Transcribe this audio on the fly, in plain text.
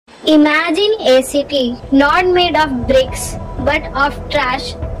Imagine a city not made of bricks but of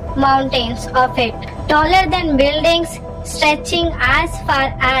trash, mountains of it, taller than buildings, stretching as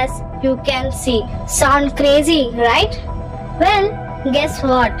far as you can see. Sound crazy, right? Well, guess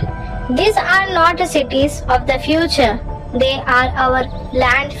what? These are not cities of the future. They are our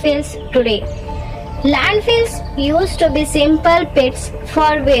landfills today. Landfills used to be simple pits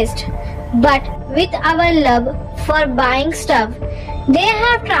for waste, but with our love for buying stuff, they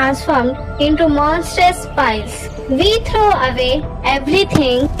have transformed into monstrous piles. We throw away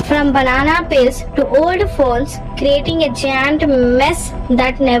everything from banana peels to old phones, creating a giant mess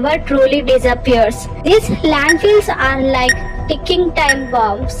that never truly disappears. These landfills are like ticking time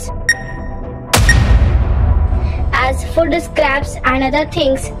bombs. As food scraps and other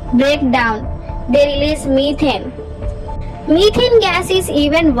things break down, they release methane. Methane gas is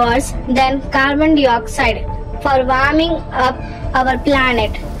even worse than carbon dioxide for warming up our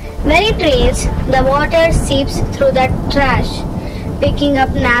planet. When it rains, the water seeps through the trash, picking up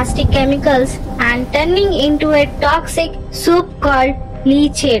nasty chemicals and turning into a toxic soup called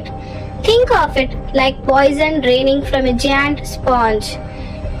leachate. Think of it like poison draining from a giant sponge.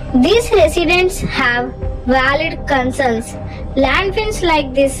 These residents have valid concerns. Landfills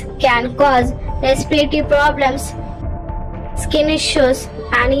like this can cause respiratory problems, skin issues,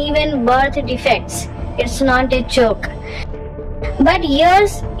 and even birth defects. It's not a joke. But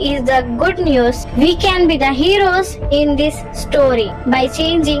here's is the good news. We can be the heroes in this story. By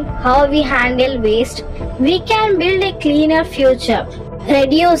changing how we handle waste, we can build a cleaner future.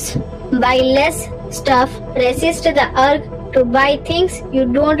 Reduce, buy less stuff, resist the urge to buy things you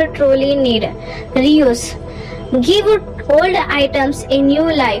don't truly need. Reuse, give old items a new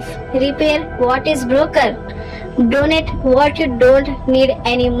life. Repair what is broken. Donate what you don't need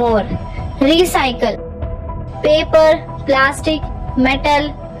anymore. Recycle, paper, plastic,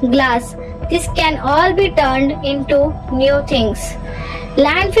 metal, glass. This can all be turned into new things.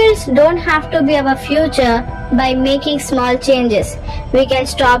 Landfills don't have to be our future. By making small changes, we can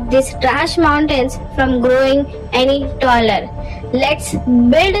stop these trash mountains from growing any taller. Let's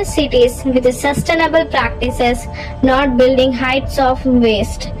build cities with sustainable practices, not building heights of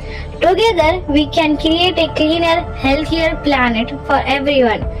waste. Together, we can create a cleaner, healthier planet for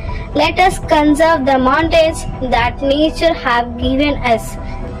everyone. Let us conserve the mountains that nature has given us.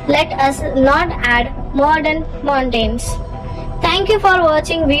 Let us not add modern mountains. Thank you for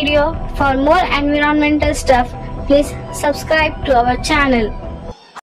watching video. For more environmental stuff, please subscribe to our channel.